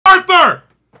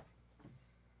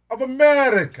of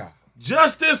America.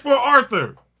 Justice for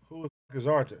Arthur. Who the f is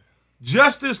Arthur?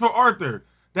 Justice for Arthur.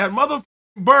 That motherfucking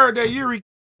bird that Yuriy.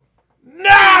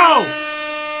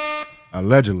 No!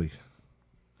 Allegedly.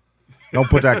 Don't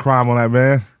put that crime on that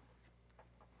man.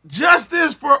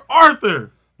 Justice for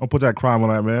Arthur. Don't put that crime on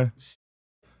that man.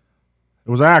 It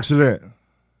was an accident.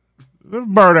 This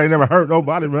bird ain't never hurt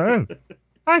nobody, man.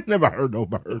 I ain't never hurt no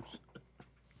birds.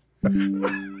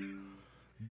 Yuriy,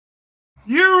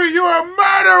 you're a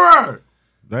murderer.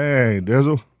 Dang,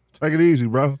 Dizzle. Take it easy,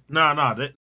 bro. Nah.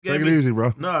 Take it easy,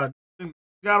 bro. Nah,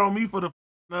 got on me for the,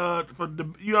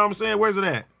 you know what I'm saying? Where's it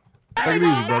at? Take it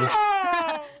easy, brother.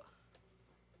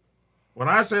 When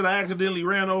I said I accidentally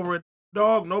ran over a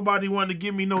dog, nobody wanted to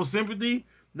give me no sympathy.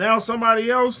 Now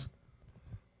somebody else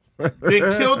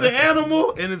then killed the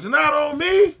animal, and it's not on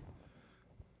me.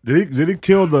 Did he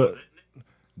kill the?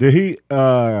 Did he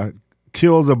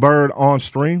kill the bird on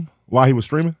stream while he was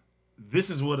streaming? This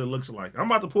is what it looks like. I'm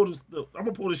about to pull this. I'm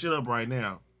gonna pull this shit up right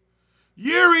now.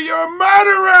 Yuriy, you're a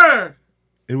murderer.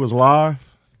 It was live.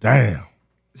 Damn.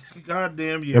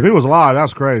 Goddamn you. If it was live,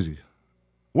 that's crazy.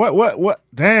 What?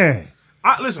 Dang.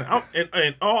 Listen.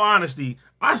 In all honesty,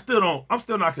 I'm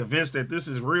still not convinced that this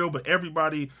is real. But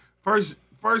everybody first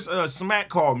Smack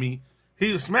called me.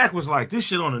 Smack was like, "This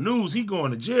shit on the news. He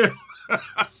going to jail."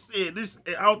 I said,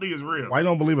 I don't think it's real. Why you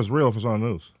don't believe it's real if it's on the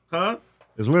news? Huh?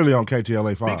 It's literally on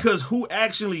KTLA 5. Because who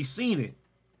actually seen it?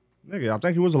 Nigga, I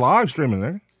think he was live streaming,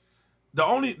 nigga.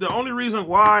 The only reason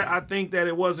why I think that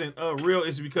it wasn't real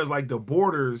is because like the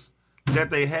borders that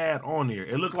they had on there,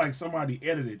 it looked like somebody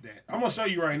edited that. I'm gonna show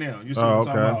you right now. You see what I'm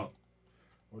talking about?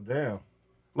 Well, damn.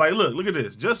 Like, look at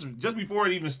this. Just before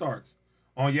it even starts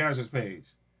on Yaz's page.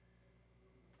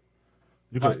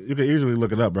 You could easily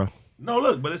look it up, bro. No,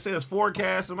 look, but it says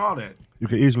forecast and all that. You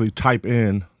could easily type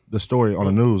in the story on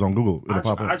the news on Google. It'll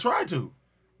pop up. I tried to.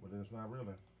 But then it's not real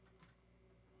then.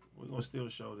 We're gonna still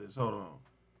show this. Hold on.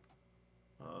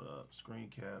 Hold up. Screen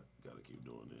cap. Gotta keep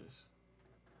doing this.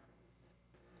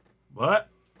 But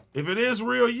if it is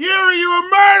real, Yuriy, you're a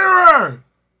murderer!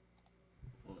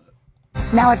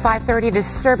 Now at 5:30,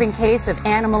 disturbing case of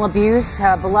animal abuse.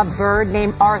 A beloved bird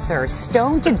named Arthur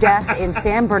stoned to death in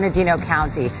San Bernardino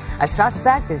County. A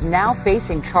suspect is now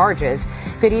facing charges.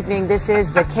 Good evening. This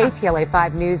is the KTLA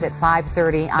 5 News at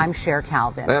 5:30. I'm Cher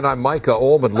Calvin. And I'm Micah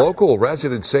Ullman. Local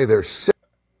residents say they're sick.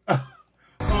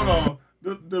 Hold on.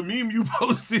 The meme you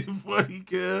posted funny,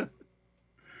 kid.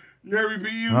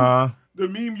 Yuriy, the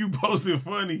meme you posted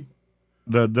funny.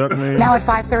 The duck name. Now at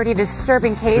 5:30,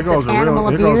 disturbing case of animal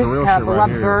abuse. A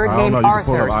beloved bird named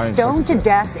Arthur stoned to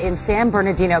death in San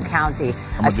Bernardino County.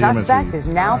 A suspect is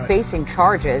now facing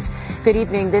charges. Good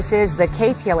evening. This is the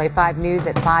KTLA 5 News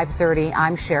at 5:30.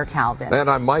 I'm Cher Calvin.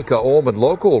 And I'm Micah Ullman.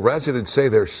 Local residents say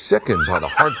they're sickened by the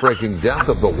heartbraking death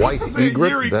of the white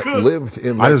egret that lived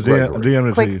in Lake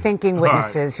Gregory. Quick thinking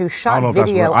witnesses who shot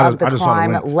video of the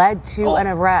crime led to an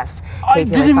arrest.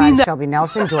 KTLA 5 Shelby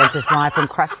Nelson joins us live from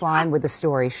Crestline with the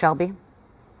story. Shelby?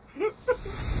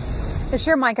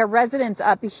 Sure, Micah. Residents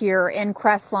up here in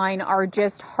Crestline are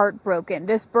just heartbroken.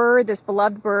 This bird, this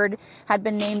beloved bird, had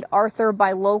been named Arthur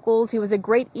by locals. He was a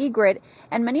great egret,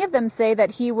 and many of them say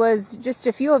that he was just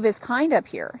a few of his kind up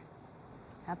here.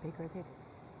 How big are they?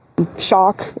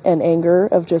 Shock and anger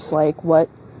of just like, what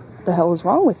the hell is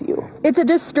wrong with you? It's a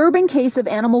disturbing case of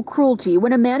animal cruelty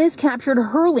when a man is captured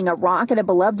hurling a rock at a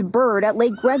beloved bird at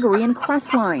Lake Gregory in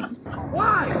Crestline.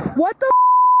 Why? What the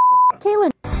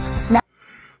Kaylin.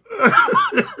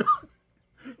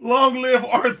 Long live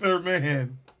Arthur,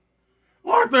 man.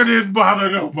 Arthur didn't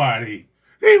bother nobody.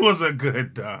 He was a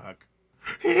good dog.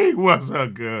 He was a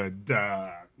good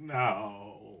dog.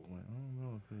 No.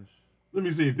 Let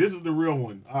me see. This is the real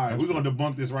one. All right, we're going to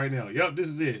debunk this right now. Yep, this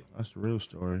is it. That's the real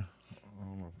story.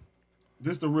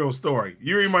 This is the real story.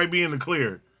 Yuriy might be in the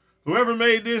clear. Whoever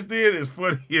made this is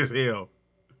funny as hell.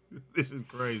 This is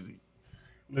crazy.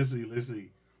 Let's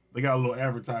see. They got a little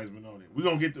advertisement on it. We're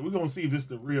gonna see if this is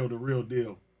the real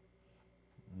deal.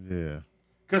 Yeah.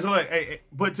 Cause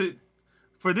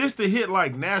for this to hit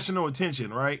like national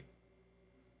attention, right?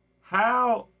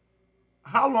 How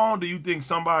long do you think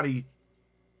somebody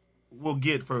will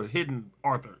get for hitting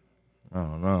Arthur? I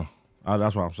don't know.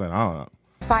 That's what I'm saying. I don't know.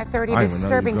 5:30,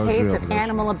 disturbing case of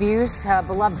animal abuse. A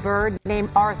beloved bird named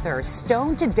Arthur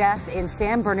stoned to death in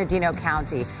San Bernardino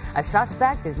County. A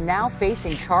suspect is now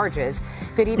facing charges.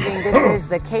 Good evening. This is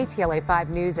the KTLA 5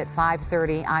 News at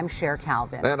 5:30. I'm Cher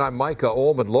Calvin. And I'm Micah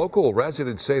Ullman. Local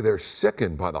residents say they're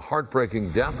sickened by the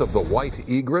heartbreaking death of the white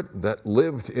egret that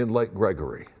lived in Lake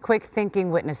Gregory. Quick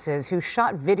thinking witnesses who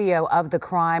shot video of the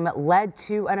crime led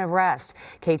to an arrest.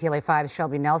 KTLA 5's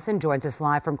Shelby Nelson joins us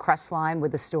live from Crestline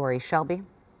with the story. Shelby?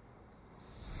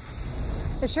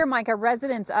 Sure, Micah.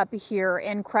 Residents up here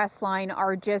in Crestline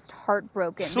are just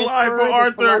heartbroken. Slide for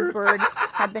Arthur. This bird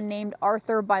had been named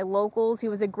Arthur by locals. He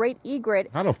was a great egret,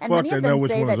 How the fuck and many of they know them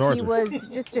which say one is that he Arthur? was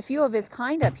just a few of his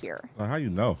kind up here. How you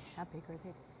know?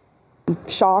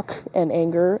 Shock and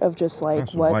anger of just like,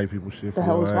 That's some what white people shit the for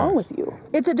hell your is wrong ass. with you?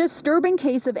 It's a disturbing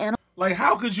case of animal. Like,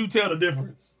 how could you tell the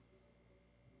difference?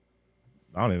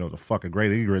 I don't even know what the fuck a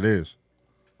great egret is.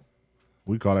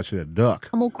 We call that shit a duck.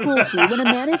 Animal cruelty when a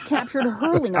man is captured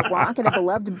hurling a rock at a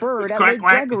beloved bird at Quack, Lake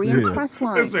quack. Gregory in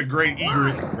Crestline. That's a great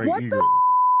egret. Great What egret.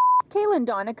 Kaylin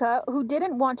Donica, who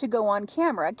didn't want to go on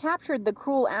camera, captured the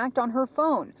cruel act on her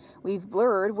phone. We've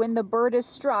blurred when the bird is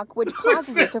struck, which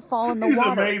causes it to fall in the He's a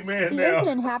water. made man The now.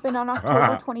 incident happened on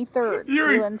October 23rd.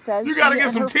 Yuriy, Kaylin says you gotta she get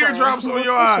and some her teardrops friends who on were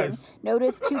your fishing eyes.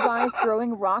 noticed two guys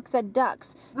throwing rocks at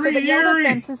ducks, so they yelled Yuriy. at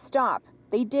them to stop.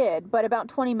 They did, but about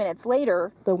 20 minutes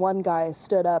later, The one guy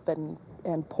stood up and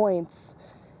points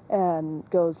and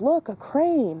goes, "Look, a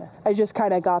crane." I just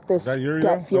kind of got this Is that Yuriy gut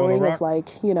throwing a feeling rock? of like,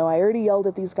 I already yelled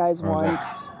at these guys Oh, is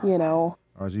that- once,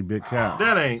 Or is he big cat?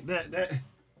 That ain't that.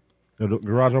 The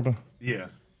garage open? Yeah.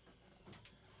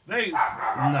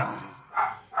 Nah.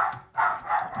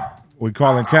 We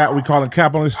calling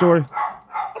Cap on this story?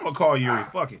 I'm gonna call Yuriy.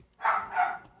 Fuck it.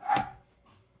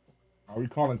 Are we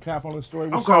calling Cap on this story?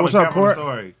 I'm What's calling up, Cap on the Court?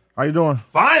 story. How you doing?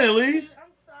 Finally.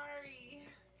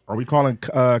 Are we calling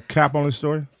Cap on this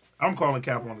story? I'm calling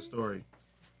Cap on the story.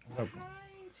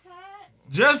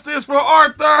 Justice for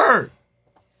Arthur.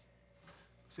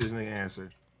 See this nigga answer.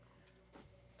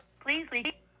 Please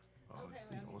leave. Oh,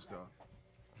 what's going on?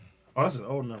 Oh, that's an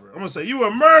old number. I'm gonna say you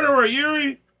a murderer,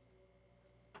 Yuriy.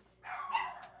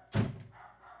 Yeah,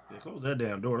 close that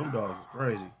damn door. Them dogs is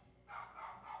crazy.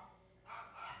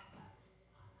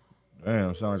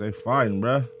 Damn, sound like they fighting,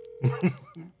 bruh.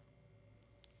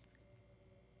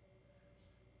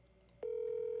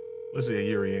 Let's see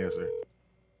a Yuriy answer.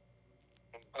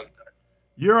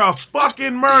 You're a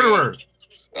fucking murderer.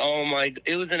 Oh my!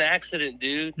 It was an accident,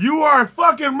 dude. You are a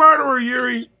fucking murderer,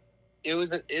 Yuriy. It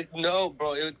was no,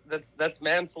 bro. That's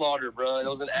manslaughter, bro. It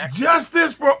was an accident.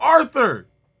 Justice for Arthur.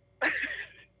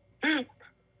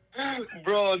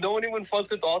 Bro, no one even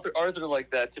fucks with Arthur like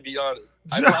that, to be honest.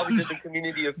 I probably did the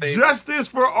community a favor. Justice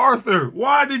for Arthur.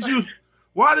 Why did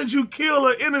you kill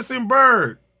an innocent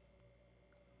bird?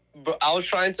 But I was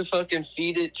trying to fucking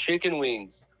feed it chicken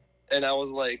wings, and I was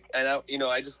like, I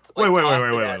just Wait. tossed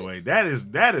it.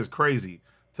 That is crazy.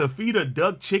 To feed a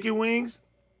duck chicken wings?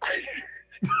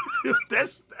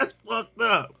 that's fucked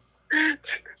up.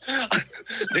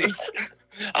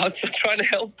 I was just trying to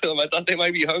help them. I thought they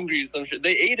might be hungry or some shit.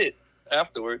 They ate it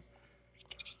afterwards.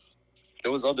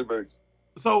 There was other birds.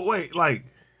 So wait,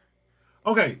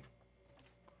 okay,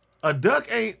 a duck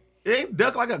ain't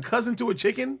duck like a cousin to a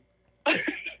chicken?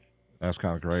 That's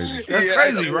kind of crazy. That's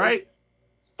crazy, right?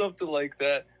 Something like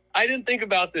that. I didn't think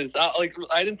about this. I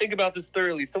didn't think about this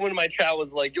thoroughly. Someone in my chat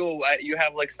was like, "Yo, you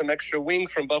have like some extra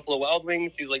wings from Buffalo Wild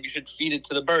Wings." He's like, "You should feed it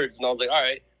to the birds." And I was like, "All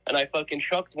right." And I fucking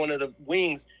chucked one of the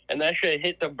wings, and that shit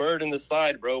hit the bird in the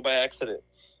side, bro, by accident.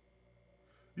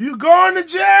 You going to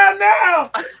jail now?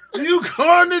 You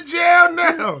going to jail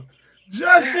now?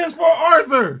 Justice for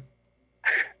Arthur.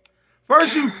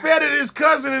 First you fed it his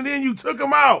cousin, and then you took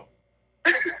him out.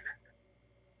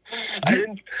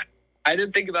 I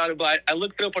didn't think about it, but I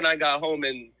looked it up when I got home,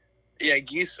 and yeah,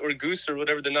 geese or goose or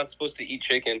whatever, they're not supposed to eat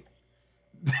chicken.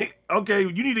 Okay,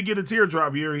 you need to get a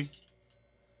teardrop, Yuriy.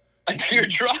 A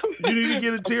teardrop? You need to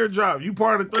get a teardrop. You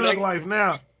part of thug life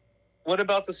now. What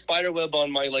about the spider web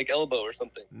on my elbow or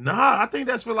something? Nah, I think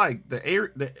that's for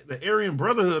the Aryan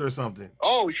Brotherhood or something.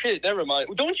 Oh shit, never mind.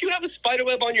 Don't you have a spider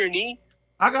web on your knee?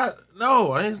 I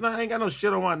ain't got no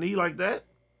shit on my knee like that.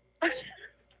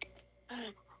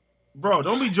 Bro,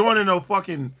 don't be joining no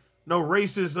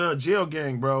racist jail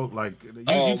gang, bro. Like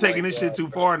you taking this shit too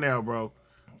far now, bro.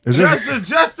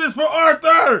 Justice for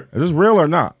Arthur. Is this real or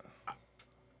not?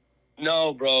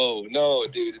 No, bro. No,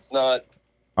 dude, it's not.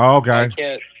 Oh, okay. I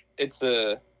can't. It's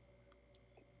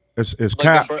It's like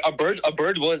Cap. a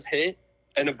bird was hit,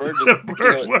 and a bird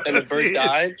was and a bird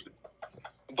died.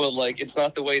 But it's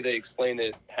not the way they explain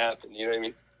it happened. You know what I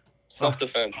mean?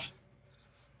 Self-defense.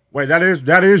 Wait, that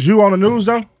is you on the news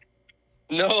though?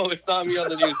 No, it's not me on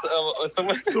the news.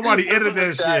 Somebody edited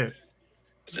that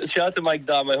shit. Shout out to Mike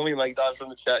Dodd, my homie Mike Dodd from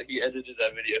the chat. He edited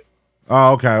that video.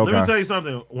 Oh, okay. Let me tell you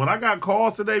something. When I got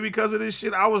calls today because of this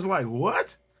shit, I was like,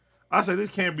 what? I said, this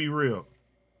can't be real.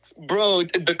 Bro,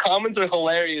 the comments are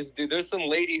hilarious, dude. There's some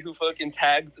lady who fucking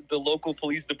tagged the local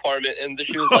police department, and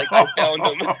she was like, I found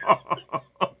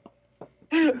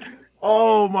him.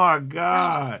 Oh, my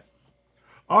God.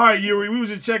 All right, Yuriy, we was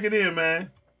just checking in, man.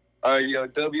 All right, yo,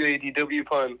 WADW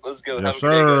pun. Let's go. Yes, Have a good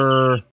day, guys. sir.